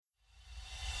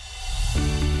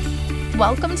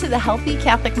welcome to the Healthy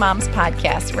Catholic Moms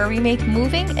podcast, where we make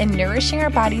moving and nourishing our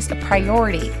bodies a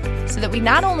priority so that we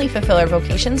not only fulfill our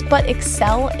vocations, but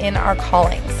excel in our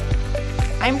callings.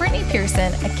 I'm Brittany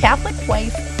Pearson, a Catholic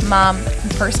wife, mom,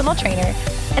 and personal trainer,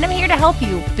 and I'm here to help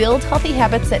you build healthy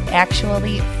habits that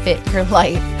actually fit your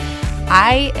life.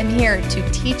 I am here to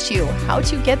teach you how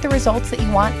to get the results that you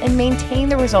want and maintain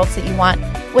the results that you want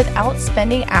without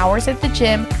spending hours at the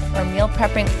gym or meal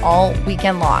prepping all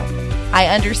weekend long. I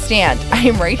understand. I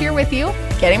am right here with you,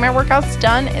 getting my workouts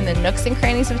done in the nooks and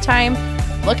crannies of time,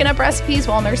 looking up recipes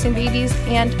while nursing babies,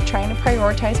 and trying to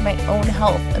prioritize my own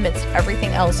health amidst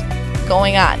everything else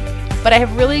going on. But I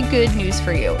have really good news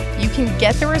for you. You can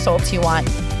get the results you want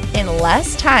in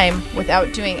less time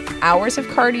without doing hours of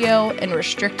cardio and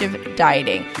restrictive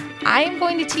dieting. I am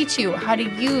going to teach you how to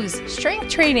use strength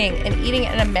training and eating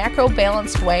in a macro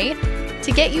balanced way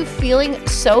to get you feeling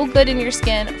so good in your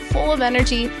skin, full of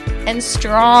energy, and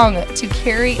strong to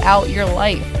carry out your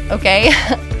life, okay?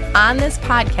 On this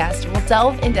podcast, we'll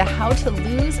delve into how to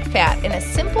lose fat in a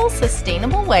simple,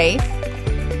 sustainable way,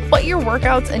 what your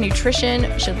workouts and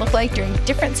nutrition should look like during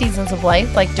different seasons of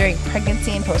life, like during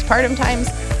pregnancy and postpartum times.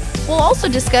 We'll also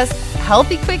discuss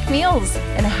healthy, quick meals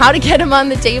and how to get them on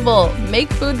the table,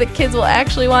 make food that kids will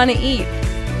actually want to eat,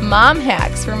 mom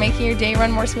hacks for making your day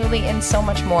run more smoothly, and so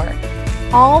much more.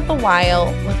 All the while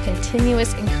with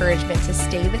continuous encouragement to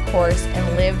stay the course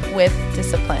and live with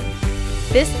discipline.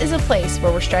 This is a place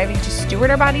where we're striving to steward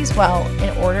our bodies well in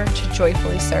order to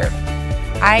joyfully serve.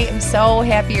 I am so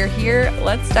happy you're here.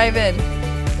 Let's dive in.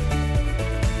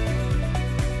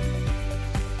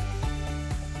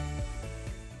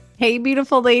 Hey,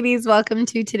 beautiful ladies. Welcome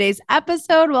to today's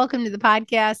episode. Welcome to the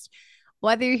podcast.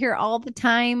 Whether you're here all the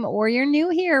time or you're new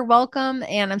here, welcome.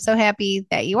 And I'm so happy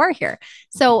that you are here.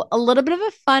 So a little bit of a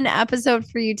fun episode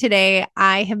for you today.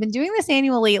 I have been doing this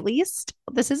annually at least.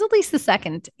 This is at least the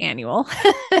second annual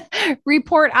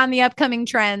report on the upcoming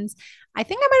trends. I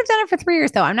think I might have done it for 3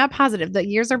 years though. I'm not positive. The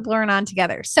years are blurring on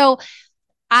together. So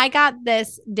I got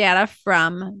this data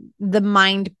from the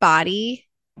MindBody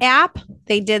app.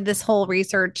 They did this whole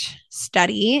research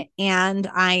study and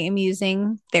I am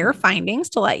using their findings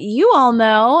to let you all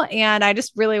know. And I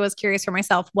just really was curious for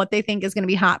myself what they think is going to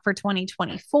be hot for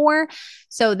 2024.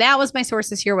 So that was my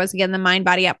sources here was again, the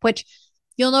MindBody app, which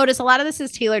you'll notice a lot of this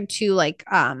is tailored to like,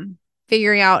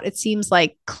 figuring out, it seems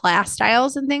like class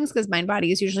styles and things, because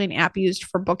MindBody is usually an app used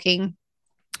for booking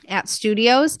at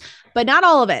studios, but not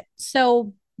all of it.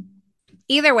 So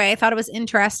either way, I thought it was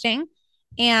interesting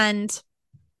and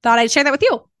thought I'd share that with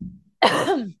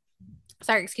you.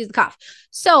 Sorry, excuse the cough.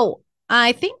 So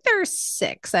I think there's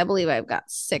 6. I believe I've got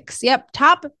 6. Yep.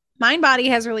 MindBody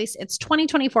has released its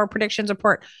 2024 predictions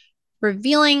report,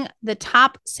 revealing the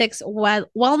top 6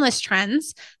 wellness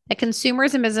trends that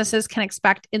consumers and businesses can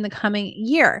expect in the coming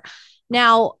year.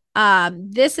 Now,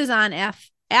 this is on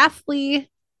Athle,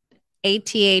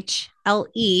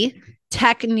 ATHLE,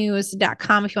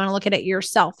 technews.com if you want to look at it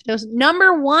yourself.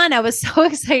 Number 1, I was so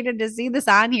excited to see this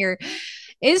on here,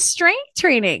 is strength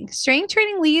training. Strength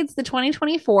training leads the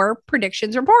 2024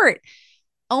 predictions report.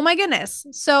 Oh my goodness.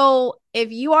 So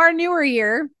if you are newer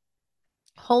here,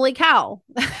 holy cow,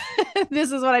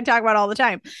 this is what I talk about all the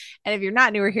time. And if you're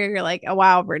not newer here, you're like, oh,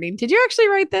 wow, Brittany, did you actually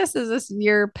write this? Is this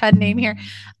your pen name here?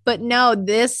 But no,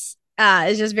 this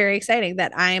is just very exciting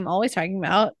that I am always talking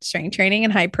about strength training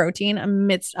and high protein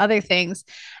amidst other things.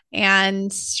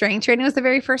 And strength training was the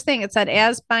very first thing. It said,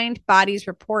 as MindBody's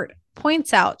report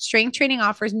points out, strength training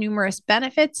offers numerous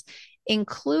benefits,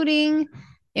 including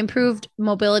improved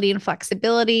mobility and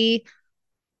flexibility,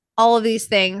 all of these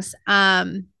things.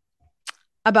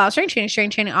 About strength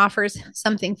training offers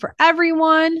something for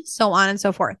everyone, so on and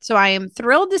so forth. So I am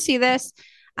thrilled to see this.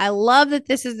 I love that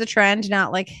this is the trend,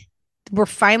 not like we're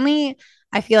finally,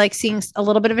 I feel like seeing a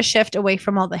little bit of a shift away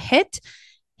from all the HIIT.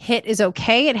 HIIT is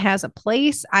okay. It has a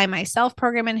place. I myself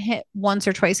program in HIIT once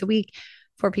or twice a week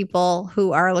for people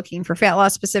who are looking for fat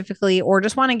loss specifically, or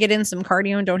just want to get in some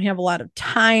cardio and don't have a lot of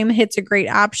time. HIIT's a great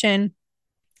option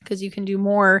because you can do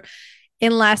more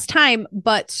in less time,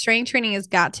 but strength training has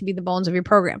got to be the bones of your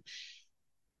program.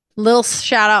 Little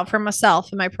shout out for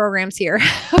myself and my programs here,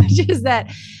 which is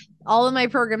that all of my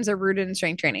programs are rooted in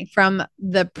strength training, from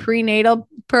the prenatal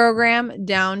program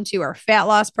down to our fat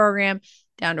loss program,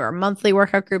 down to our monthly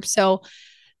workout group. So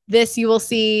this, you will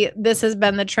see, this has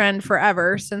been the trend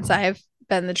forever since I've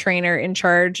been the trainer in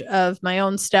charge of my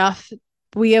own stuff.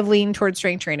 We have leaned towards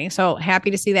strength training. So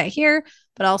happy to see that here,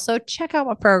 but also check out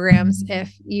my programs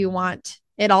if you want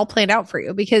it all planned out for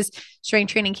you, because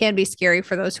strength training can be scary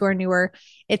for those who are newer.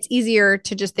 It's easier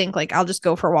to just think like, I'll just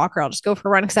go for a walk or I'll just go for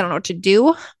a run because I don't know what to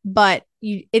do. But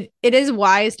it is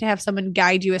wise to have someone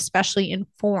guide you, especially in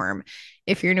form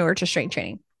if you're newer to strength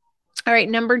training. All right,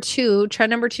 trend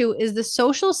number two is the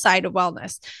social side of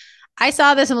wellness. I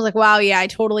saw this and was like, wow, yeah, I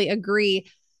totally agree.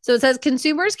 So it says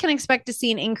consumers can expect to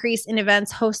see an increase in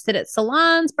events hosted at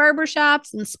salons,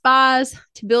 barbershops, and spas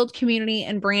to build community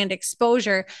and brand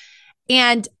exposure.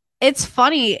 And it's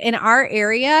funny, in our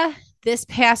area this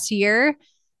past year,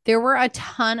 there were a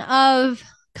ton of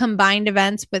combined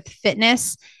events with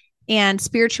fitness and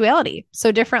spirituality.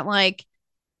 So different, like,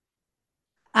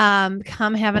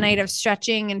 come have a night of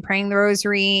stretching and praying the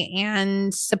rosary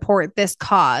and support this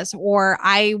cause. Or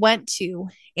I went to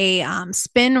a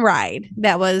spin ride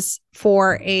that was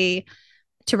to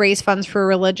raise funds for a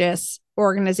religious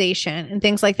organization and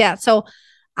things like that. So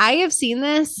I have seen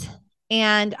this,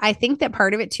 and I think that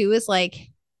part of it too is like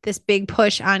this big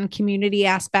push on community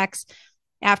aspects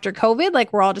after COVID.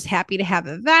 Like, we're all just happy to have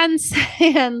events.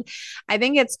 And I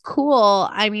think it's cool.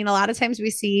 I mean, a lot of times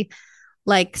we see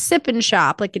like sip and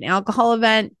shop, like an alcohol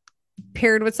event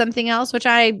paired with something else, which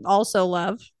I also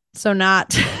love. So not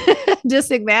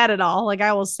dissing that at all. Like,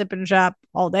 I will sip and shop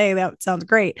all day. That sounds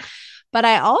great. But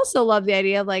I also love the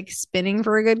idea of like spinning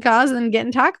for a good cause and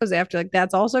getting tacos after. Like,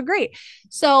 that's also great.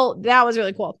 So that was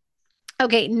really cool.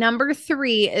 Okay. Number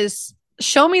 3 is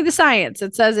show me the science.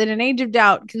 It says, in an age of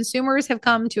doubt, consumers have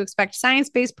come to expect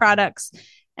science-based products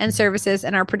and services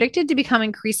and are predicted to become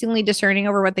increasingly discerning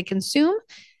over what they consume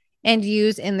and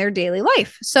use in their daily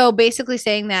life. So basically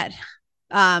saying that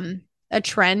a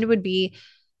trend would be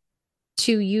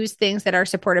to use things that are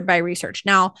supported by research.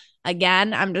 Now,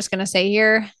 again, I'm just going to say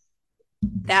here,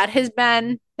 that has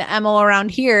been the MO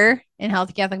around here in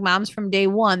Healthy Catholic Moms from day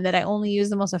one, that I only use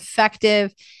the most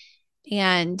effective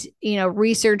and,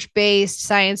 research-based,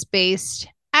 science-based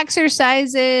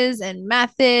exercises and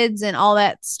methods and all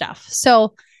that stuff.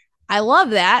 So I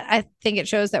love that. I think it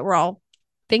shows that we're all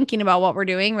thinking about what we're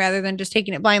doing rather than just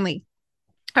taking it blindly.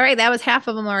 All right, that was half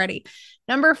of them already.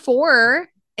 Number 4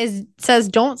 says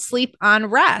don't sleep on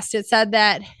rest. It said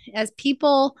that as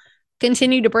people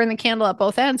continue to burn the candle at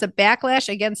both ends, a backlash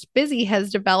against busy has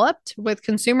developed, with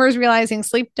consumers realizing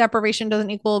sleep deprivation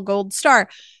doesn't equal a gold star.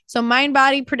 So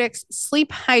MindBody predicts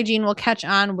sleep hygiene will catch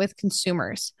on with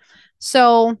consumers.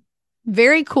 So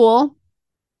very cool.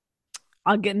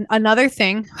 Again, another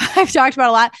thing I've talked about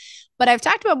a lot, but I've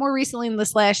talked about more recently in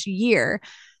this last year.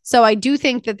 So I do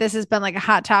think that this has been like a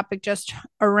hot topic just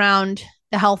around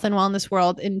the health and wellness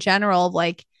world in general.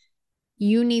 Like,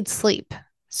 you need sleep.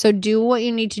 So do what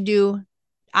you need to do.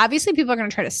 Obviously, people are going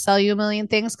to try to sell you a million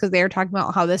things because they're talking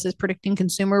about how this is predicting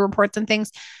consumer reports and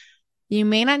things. You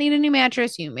may not need a new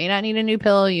mattress. You may not need a new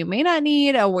pillow. You may not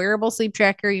need a wearable sleep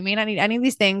tracker. You may not need any of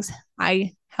these things.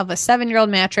 I have a 7-year-old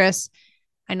mattress.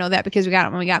 I know that because we got it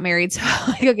when we got married. So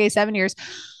like, okay, 7 years.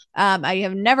 I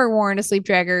have never worn a sleep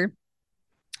tracker.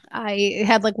 I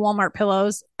had like Walmart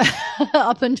pillows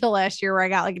up until last year where I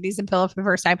got like a decent pillow for the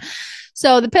first time.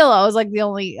 So the pillow is like the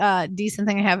only decent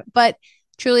thing I have. But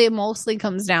truly, it mostly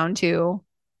comes down to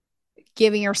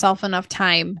giving yourself enough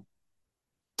time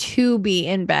to be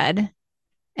in bed.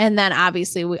 And then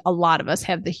obviously a lot of us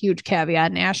have the huge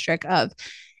caveat and asterisk of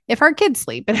if our kids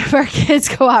sleep and if our kids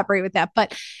cooperate with that.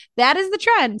 But that is the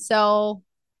trend. So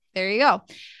there you go.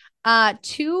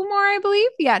 2 more, I believe.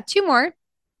 Yeah, 2 more.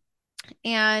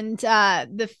 And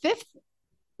the 5th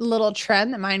little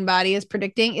trend that MindBody is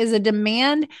predicting is a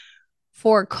demand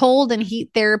for cold and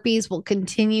heat therapies will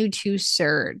continue to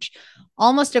surge.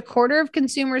 Almost a quarter of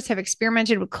consumers have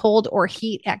experimented with cold or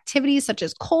heat activities such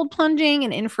as cold plunging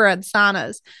and infrared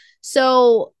saunas.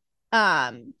 So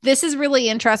this is really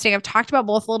interesting. I've talked about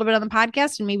both a little bit on the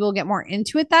podcast, and maybe we'll get more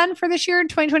into it then for this year in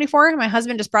 2024. My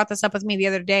husband just brought this up with me the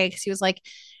other day because he was like,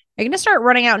 are you going to start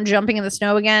running out and jumping in the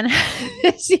snow again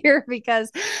this year?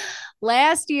 Because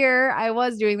last year I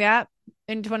was doing that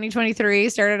in 2023.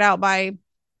 Started out by,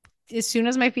 as soon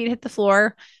as my feet hit the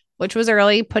floor, which was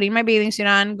early, putting my bathing suit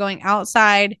on, going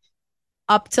outside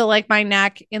up to like my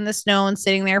neck in the snow and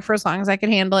sitting there for as long as I could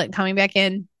handle it, coming back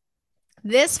in.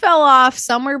 This fell off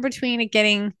somewhere between it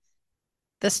getting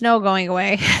the snow going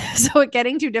away. So it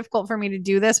getting too difficult for me to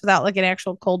do this without like an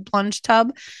actual cold plunge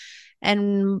tub.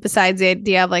 And besides the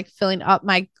idea of like filling up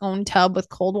my own tub with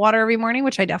cold water every morning,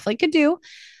 which I definitely could do.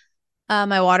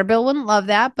 My water bill wouldn't love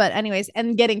that. But anyways,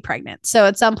 and getting pregnant. So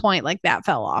at some point, like that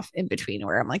fell off in between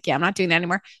where I'm like, yeah, I'm not doing that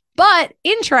anymore. But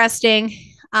interesting.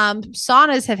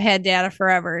 Saunas have had data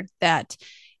forever that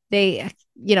they,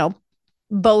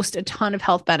 boast a ton of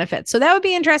health benefits. So that would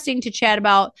be interesting to chat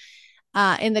about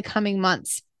in the coming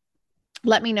months.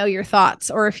 Let me know your thoughts,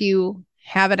 or if you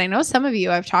have it. I know some of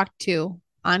you I've talked to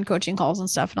on coaching calls and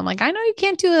stuff. And I'm like, I know you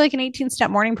can't do like an 18-step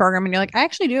morning program. And you're like, I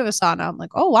actually do have a sauna. I'm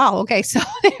like, oh, wow. Okay. So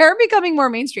they're becoming more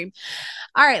mainstream.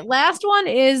 All right. Last one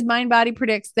is Mindbody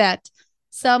predicts that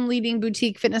some leading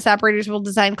boutique fitness operators will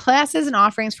design classes and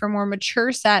offerings for a more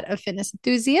mature set of fitness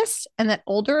enthusiasts, and that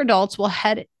older adults will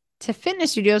head to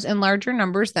fitness studios in larger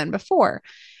numbers than before.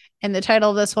 And the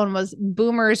title of this one was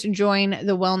Boomers Join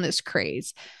the Wellness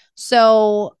Craze.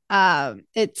 So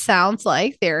it sounds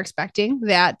like they're expecting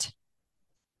that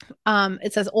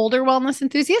it says older wellness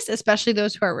enthusiasts, especially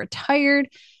those who are retired,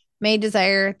 may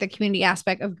desire the community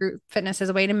aspect of group fitness as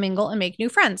a way to mingle and make new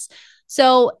friends.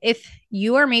 So if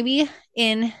you are maybe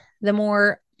in the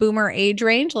more boomer age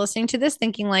range listening to this,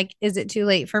 thinking like, is it too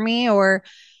late for me? Or,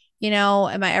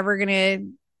 am I ever going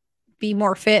to be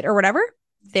more fit or whatever?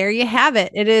 There you have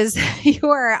it. It is, you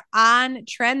are on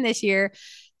trend this year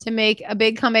to make a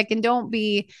big comeback. And don't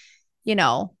be,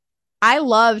 I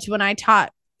loved when I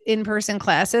taught in-person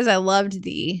classes, I loved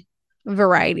the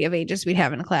variety of ages we'd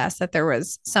have in class, that there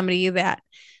was somebody that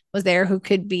was there who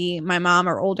could be my mom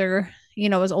or older,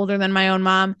 was older than my own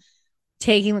mom,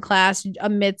 taking the class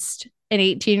amidst an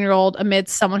 18-year-old,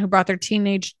 amidst someone who brought their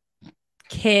teenage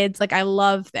kids. Like, I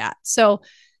love that. So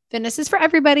fitness is for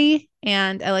everybody.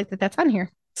 And I like that that's on here.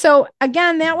 So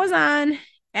again, that was on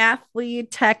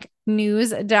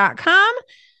athletechnews.com.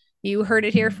 You heard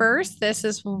it here first. This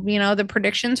is, the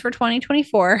predictions for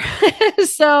 2024.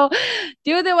 So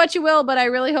do with it what you will, but I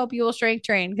really hope you will strength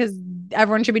train, because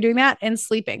everyone should be doing that and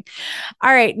sleeping.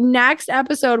 All right. Next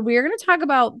episode, we are going to talk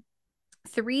about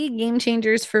 3 game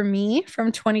changers for me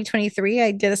from 2023.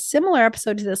 I did a similar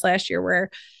episode to this last year where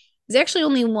there's actually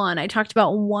only one. I talked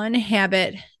about one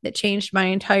habit that changed my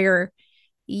entire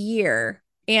year.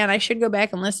 And I should go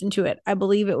back and listen to it. I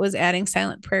believe it was adding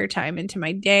silent prayer time into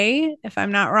my day, if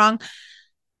I'm not wrong.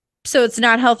 So it's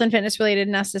not health and fitness related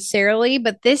necessarily,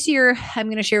 but this year I'm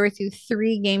going to share with you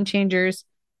 3 game changers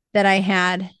that I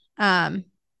had that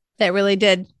really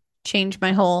did change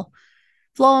my whole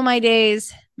flow of my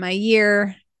days, my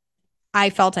year.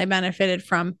 I felt I benefited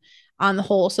from on the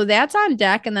whole. So that's on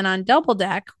deck. And then on double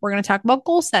deck, we're going to talk about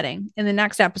goal setting in the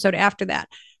next episode after that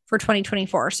for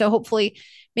 2024. So hopefully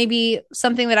maybe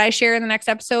something that I share in the next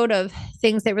episode of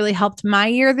things that really helped my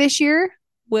year this year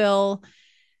will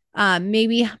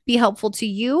maybe be helpful to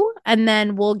you. And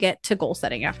then we'll get to goal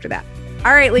setting after that.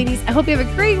 All right, ladies, I hope you have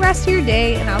a great rest of your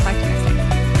day, and I'll talk to you next time.